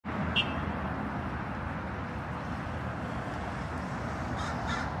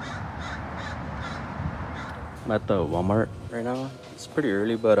I'm at the Walmart right now. It's pretty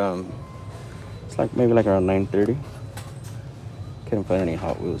early, but it's like maybe like around 9:30. Couldn't find any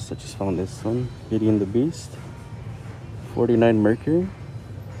Hot Wheels, so I just found this one, Beauty and the Beast, 49 Mercury.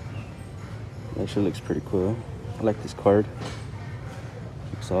 Actually looks pretty cool. I like this card.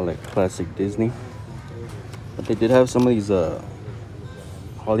 Looks all like classic Disney. But they did have some of these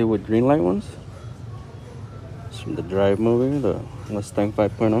Hollywood Greenlight ones. It's from the Drive movie, the Mustang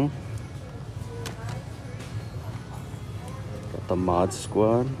 5.0. Got the Mod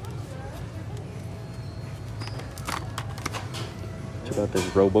Squad. Check out this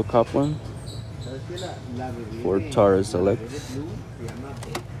RoboCop one. Ford Taurus Select.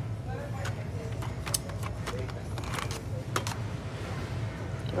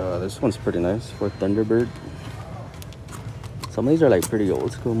 This one's pretty nice. Ford Thunderbird. Some of these are like pretty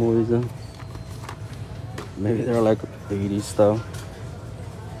old school movies though. Maybe they're like 80s style.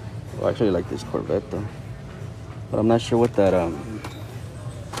 I actually like this Corvette though. But I'm not sure what that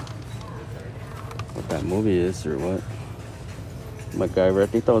movie is or what. MacGyver, I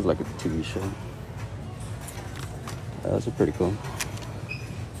think that was like a TV show. Those are pretty cool.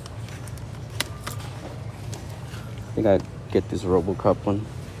 I think I'd get this RoboCop one.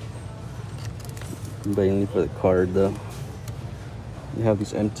 Mainly for the card though. You have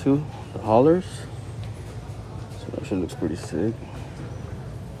these M2, the haulers. So that actually looks pretty sick.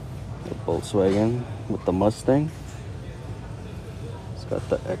 The Volkswagen with the Mustang. It's got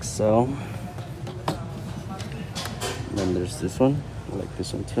the XL. And then there's this one. I like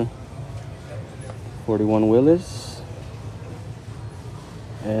this one too. 41 Willys.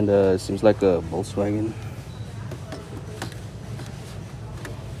 And it seems like a Volkswagen.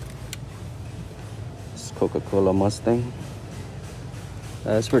 It's Coca-Cola Mustang.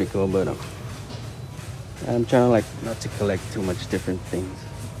 That's pretty cool, but I'm trying to like not to collect too much different things.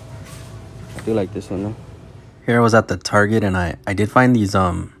 I do like this one though. Here I was at the Target and I did find these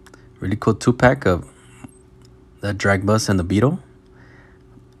really cool 2-pack of the drag bus and the Beetle,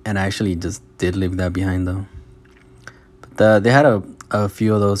 and I actually just did leave that behind though. But they had a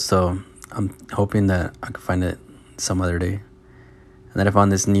few of those, so I'm hoping that I could find it some other day. And then I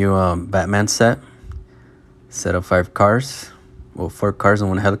found this new Batman set of 5 cars. Well, 4 cars and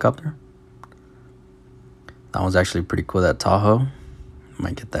 1 helicopter. That one's actually pretty cool, that Tahoe.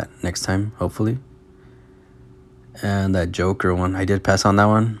 Might get that next time, hopefully. And that Joker one, I did pass on that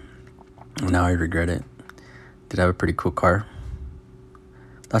one. Now I regret it. Did have a pretty cool car.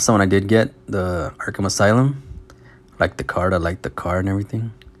 That's the one I did get, the Arkham Asylum. I like the card, I like the car and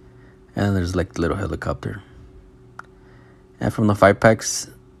everything. And there's like the little helicopter. And from the 5-packs,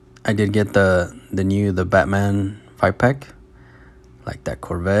 I did get the Batman 5-pack. Like that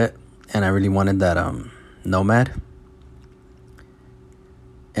Corvette, and I really wanted that Nomad.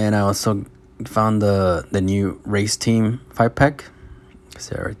 And I also found the new Race Team 5-pack.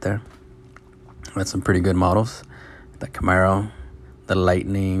 See that right there. That's some pretty good models. The Camaro, the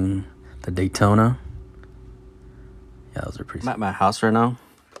Lightning, the Daytona. Yeah, those are pretty. I'm at my house right now,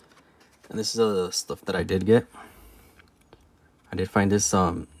 and this is the stuff that I did get. I did find this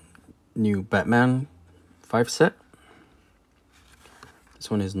new Batman 5 set. This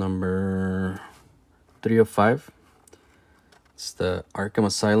one is number 3 of 5. It's the Arkham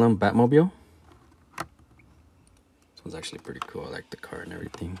Asylum Batmobile. This one's actually pretty cool. I like the car and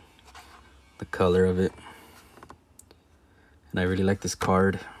everything. The color of it. And I really like this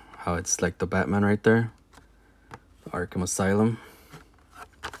card. How it's like the Batman right there. The Arkham Asylum.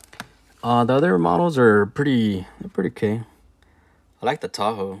 The other models are pretty okay. I like the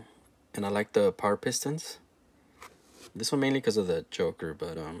Tahoe. And I like the power pistons. This one mainly because of the Joker,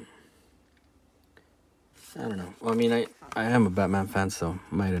 but I don't know. Well, I mean, I am a Batman fan, so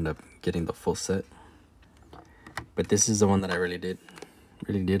I might end up getting the full set. But this is the one that I really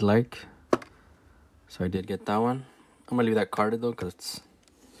did like. So I did get that one. I'm gonna leave that carded though, because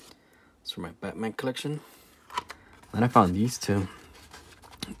it's for my Batman collection. Then I found these two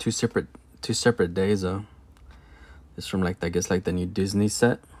separate days though. This from like, I guess like the new Disney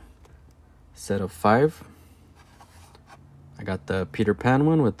set of 5. I got the Peter Pan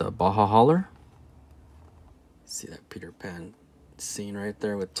one with the Baja Hauler. See that Peter Pan scene right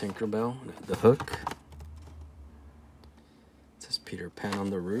there with Tinkerbell, the hook. It says Peter Pan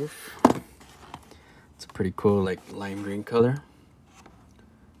on the roof. It's a pretty cool like lime green color.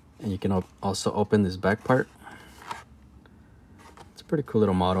 And you can also open this back part. It's a pretty cool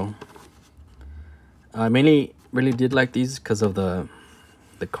little model. I mainly really did like these because of the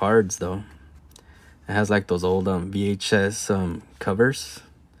cards though. It has like those old VHS covers.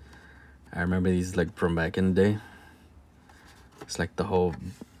 I remember these like from back in the day. It's like the whole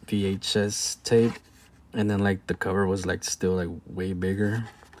VHS tape And then like the cover was like still like way bigger,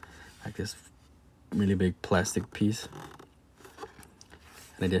 like this really big plastic piece.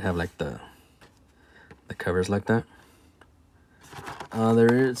 And I did have like the covers like that.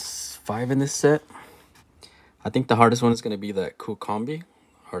 There is 5 in this set. I think the hardest one is going to be that cool combi,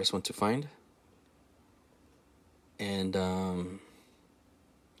 hardest one to find. And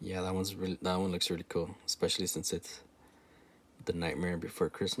yeah, that one looks really cool, especially since it's the Nightmare Before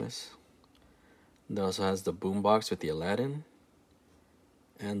Christmas. It also has the boombox with the Aladdin,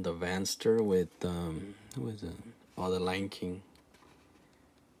 and the Vanster with who is it? Oh, the Lion King.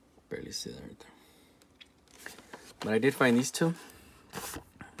 Barely see that right there. But I did find these two,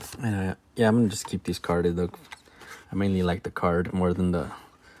 and yeah, I'm gonna just keep these carded though. I mainly like the card more than the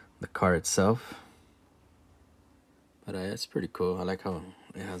car itself. But it's pretty cool. I like how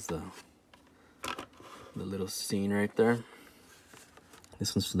it has the little scene right there.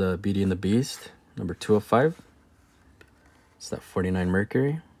 This one's the Beauty and the Beast, number 205. It's that 49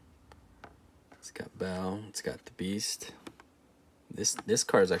 Mercury. It's got Belle. It's got the Beast. This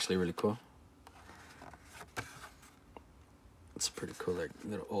car is actually really cool. It's a pretty cool, like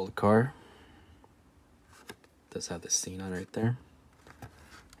little old car. It does have the scene on right there.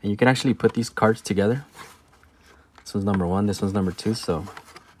 And you can actually put these cards together. This one's number 1. This one's number 2. So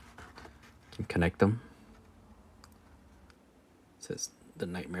you can connect them. It says The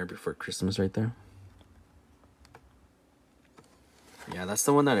Nightmare Before Christmas right there. Yeah, that's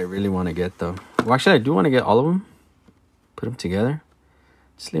the one that I really want to get though. Well, actually, I do want to get all of them. Put them together.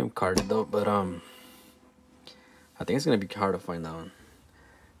 Just leave them carded though. But I think it's gonna be hard to find that one.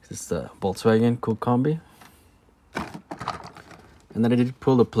 It's the Volkswagen Cool Combi. And then I did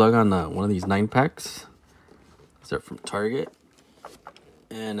pull the plug on one of these 9-packs. These are from Target.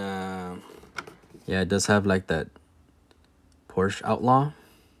 And yeah, it does have like that Porsche Outlaw.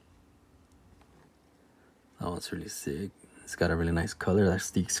 That one's really sick. It's got a really nice color.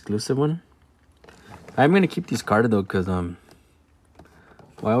 That's the exclusive one. I'm gonna keep these carded though, cause well,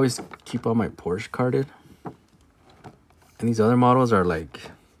 I always keep all my Porsche carded. And these other models are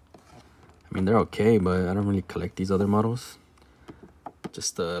like, I mean, they're okay, but I don't really collect these other models.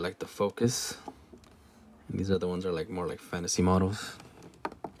 Just like the Focus. And these other ones are like more like fantasy models.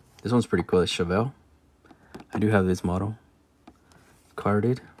 This one's pretty cool. It's Chevelle. I do have this model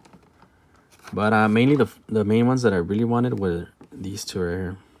carded. But mainly the main ones that I really wanted were these two right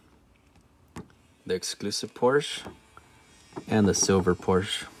here. The exclusive Porsche and the silver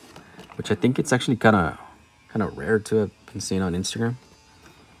Porsche, which I think it's actually kind of rare too. I've been seeing on Instagram.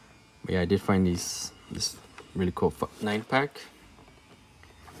 But yeah, I did find this really cool 9-pack,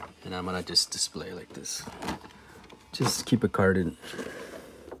 and I'm gonna just display like this. Just keep it carded.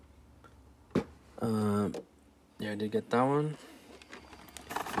 Yeah, I did get that one.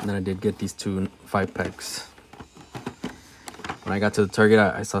 And then I did get these 2 5-packs. When I got to the Target,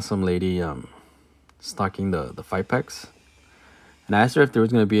 I saw some lady stocking the 5-packs. And I asked her if there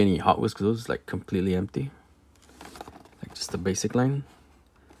was going to be any Hot Wheels, because it was like completely empty. Like just the basic line.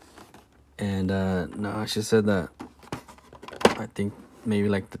 And no, she said that I think maybe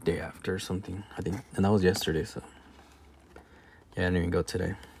like the day after or something. I think, and that was yesterday, so yeah, I didn't even go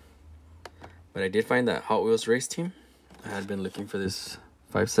today. But I did find that Hot Wheels race team. I had been looking for this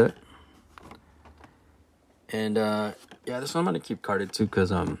 5 set. And yeah, this one I'm gonna keep carded too,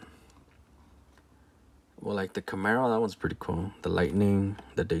 because well, like the Camaro, that one's pretty cool. The Lightning,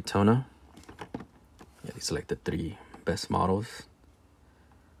 the Daytona. Yeah, these are like the 3 best models.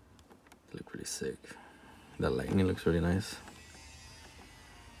 They look really sick. The Lightning looks really nice.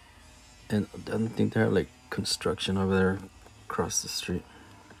 And I don't think they have like construction over there across the street.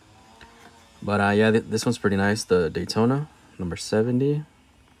 But yeah, this one's pretty nice. The Daytona, number 70.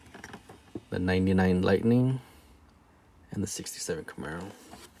 The 99 Lightning. And the 67 Camaro.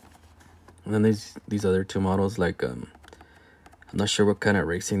 And then these other 2 models, like I'm not sure what kind of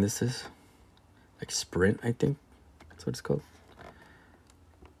racing this is. Like Sprint, I think that's what it's called.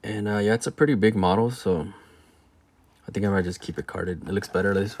 And yeah, it's a pretty big model, so I think I might just keep it carded. It looks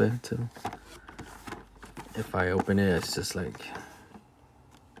better this way too. If I open it, it's just like,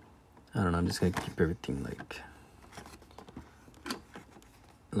 I don't know, I'm just gonna keep everything like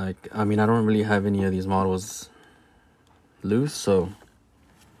I mean, I don't really have any of these models loose, so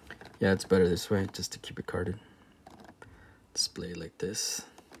yeah, it's better this way, just to keep it carded. Display like this.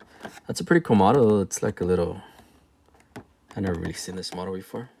 That's a pretty cool model. It's like a little, I never really seen this model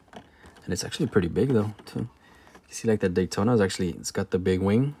before, and it's actually pretty big though too. You see, like the Daytona is actually, it's got the big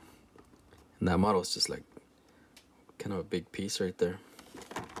wing, and that model is just like kind of a big piece right there.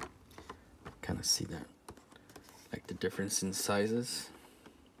 Kind of see that, like the difference in sizes.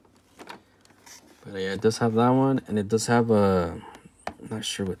 But yeah, it does have that one, and it does have a, I'm not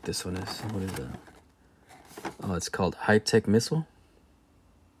sure what this one is. What is that? Oh, it's called High Tech Missile.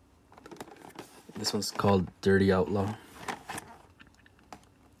 This one's called Dirty Outlaw.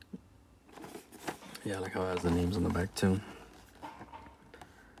 Yeah, I like how it has the names on the back too.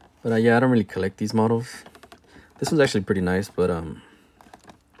 But yeah, I don't really collect these models. This one's actually pretty nice, but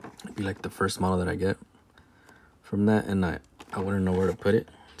it'd be like the first model that I get from that, and I wouldn't know where to put it.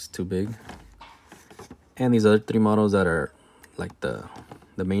 It's too big. And these other 3 models that are like the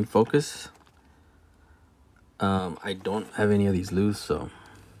main focus, I don't have any of these loose, so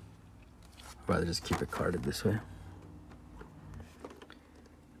I'd rather just keep it carded this way.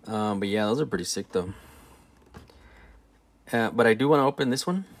 But yeah, those are pretty sick though. But I do want to open this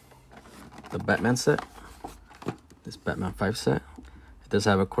one, the Batman set, this Batman 5 set. It does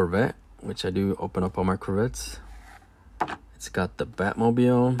have a Corvette, which I do open up all my Corvettes. It's got the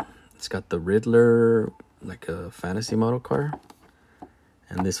Batmobile. It's got the Riddler, like a fantasy model car.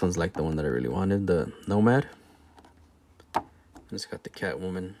 And this one's like the one that I really wanted, the Nomad. And it's got the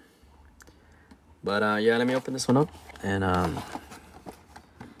Catwoman. But yeah, let me open this one up. And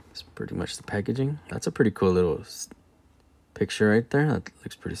it's pretty much the packaging. That's a pretty cool little picture right there. That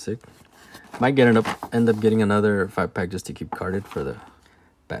looks pretty sick. Might end up getting another 5-pack just to keep carded for the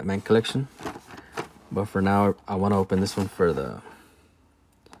Batman collection. But for now, I want to open this one for the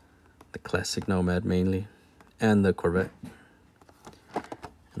classic Nomad mainly, and the Corvette.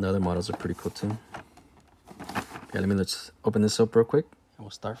 And the other models are pretty cool too. Yeah, let's open this up real quick. And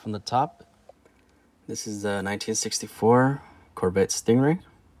we'll start from the top. This is the 1964 Corvette Stingray.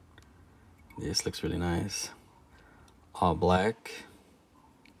 This looks really nice. All black.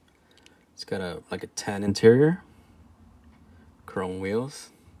 It's got like a tan interior. Chrome wheels.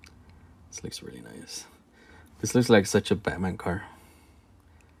 This looks really nice. This looks like such a Batman car.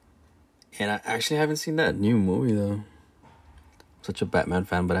 And I actually haven't seen that new movie though. I'm such a Batman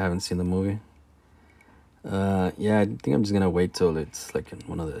fan, but I haven't seen the movie. Yeah, I think I'm just gonna wait till it's like in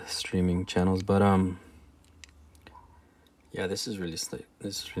one of the streaming channels. But yeah, this is really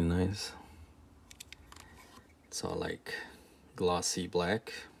nice. It's all like glossy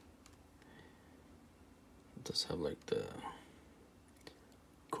black. It does have like the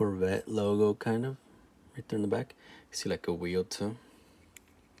Corvette logo kind of right there in the back. You see like a wheel too.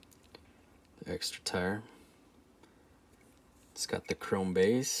 The extra tire. It's got the chrome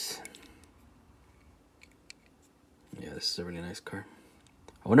base. Yeah, this is a really nice car.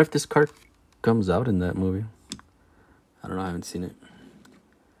 I wonder if this car comes out in that movie. I don't know, I haven't seen it.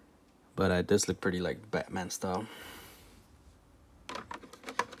 But it does look pretty like Batman style.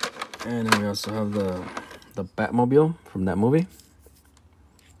 And then we also have the Batmobile from that movie.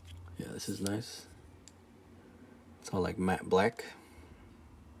 Yeah, this is nice. It's all like matte black.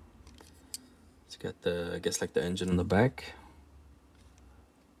 It's got the, I guess like the engine in the back.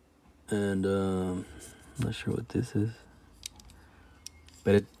 And I'm not sure what this is.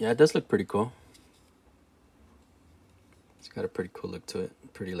 But it does look pretty cool. It's got a pretty cool look to it.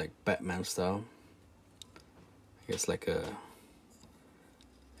 Pretty like Batman style. I guess like it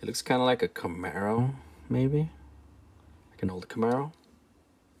looks kind of like a Camaro, maybe. Like an old Camaro.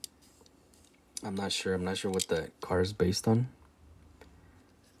 I'm not sure what the car is based on.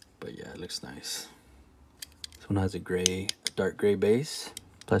 But yeah, it looks nice. This one has a dark gray base,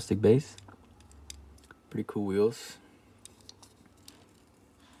 plastic base. Pretty cool wheels.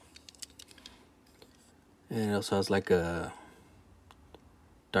 And it also has like a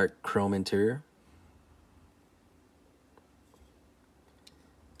dark chrome interior.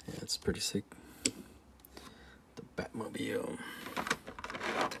 Yeah, it's pretty sick. The Batmobile.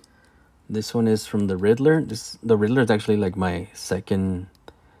 This one is from the Riddler. The Riddler is actually like my second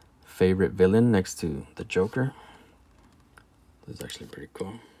favorite villain next to the Joker. This is actually pretty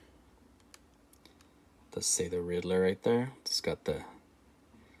cool. It does say the Riddler right there. It's got the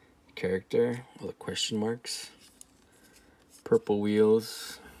character, all the question marks. Purple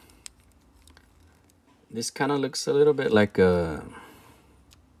wheels. This kind of looks a little bit like a,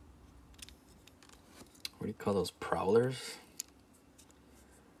 what do you call those, prowlers?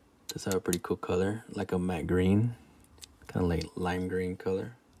 Does have a pretty cool color, like a matte green, kind of like lime green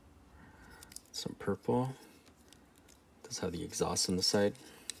color. Some purple. Does have the exhaust on the side.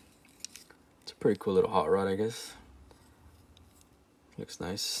 It's a pretty cool little hot rod, I guess. Looks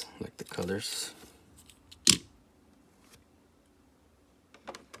nice, like the colors.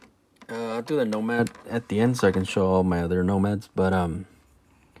 I'll do the Nomad at the end so I can show all my other Nomads, but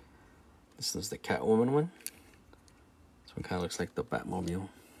this is the Catwoman one. This one kind of looks like the Batmobile.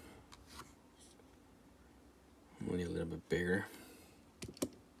 Only a little bit bigger.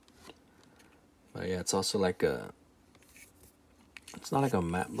 But yeah, it's also like a, it's not like a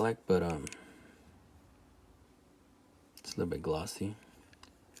matte black, but it's a little bit glossy.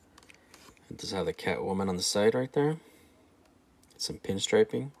 It does have the Catwoman on the side right there. Some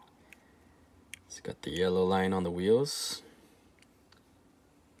pinstriping. It's got the yellow line on the wheels.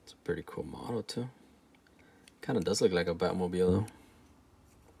 It's a pretty cool model too. Kind of does look like a Batmobile though.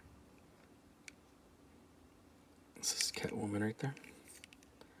 This is Catwoman right there.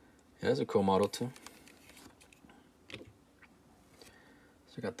 Yeah, that's a cool model too.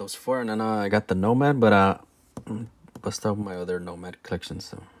 So I got those four, and then I got the Nomad, but bust out my other Nomad collection.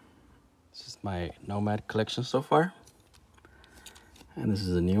 So this is my Nomad collection so far, and this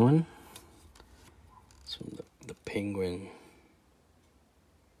is a new one. It's from the Penguin.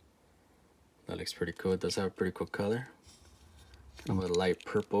 That looks pretty cool. It does have a pretty cool color, kind of a light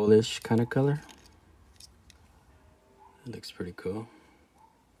purplish kind of color. It looks pretty cool.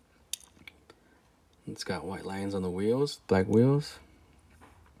 It's got white lines on the wheels, black wheels,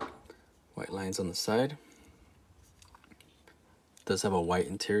 white lines on the side. It does have a white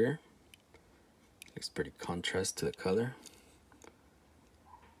interior. Looks pretty contrast to the color.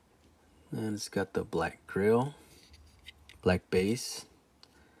 And it's got the black grille, black base,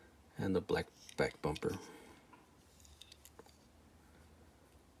 and the black back bumper.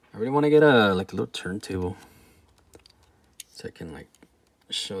 I really want to get a little turntable so I can like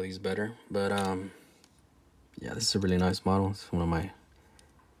show these better. But yeah, this is a really nice model. It's one of my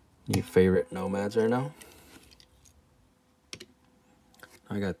new favorite Nomads right now.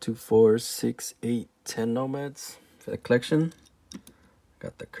 I got 2, 4, 6, 8, 10 Nomads for the collection.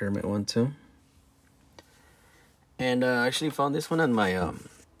 Got the Kermit one too. And I actually found this one in my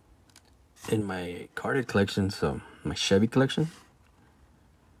carded collection, so my Chevy collection.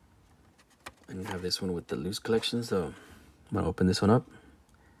 I didn't have this one with the loose collection, so I'm gonna open this one up.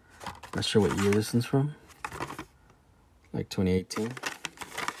 Not sure what year this one's from. Like 2018.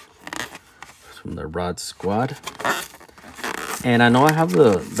 It's from the Rod Squad. And I know I have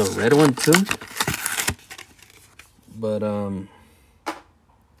the red one too. But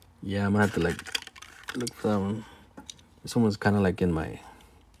yeah, I'm gonna have to like look for that one. This one was kind of like in my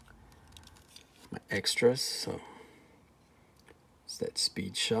extras, so it's that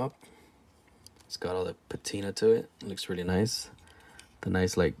Speed Shop. It's got all the patina to it. It looks really nice. The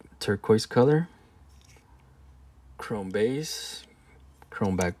nice like turquoise color. Chrome base,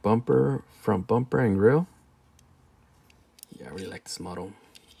 chrome back bumper, front bumper and grille. Yeah, I really like this model.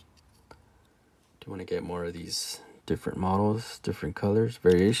 Do you want to get more of these different models, different colors,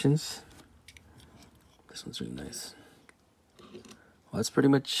 variations? This one's really nice. Well, that's pretty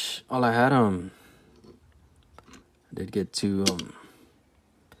much all I had. I did get two of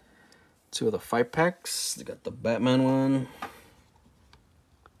the 5-packs. They got the Batman one.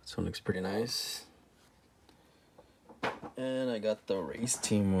 This one looks pretty nice. And I got the Race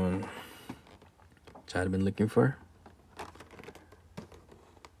Team one, which I had been looking for.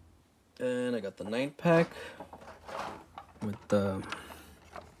 And I got the 9-pack with the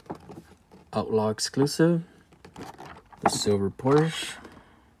Outlaw exclusive, the silver Porsche.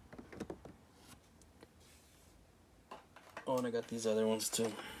 Oh, and I got these other ones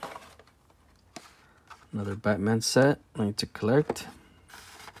too. Another Batman set I need to collect.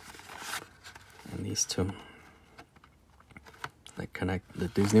 And these two. Like connect the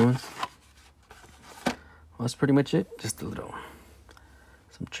Disney ones. Well, that's pretty much it. Just some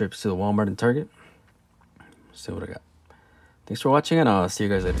trips to the Walmart and Target. See what I got. Thanks for watching, and I'll see you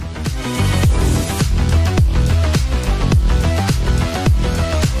guys later.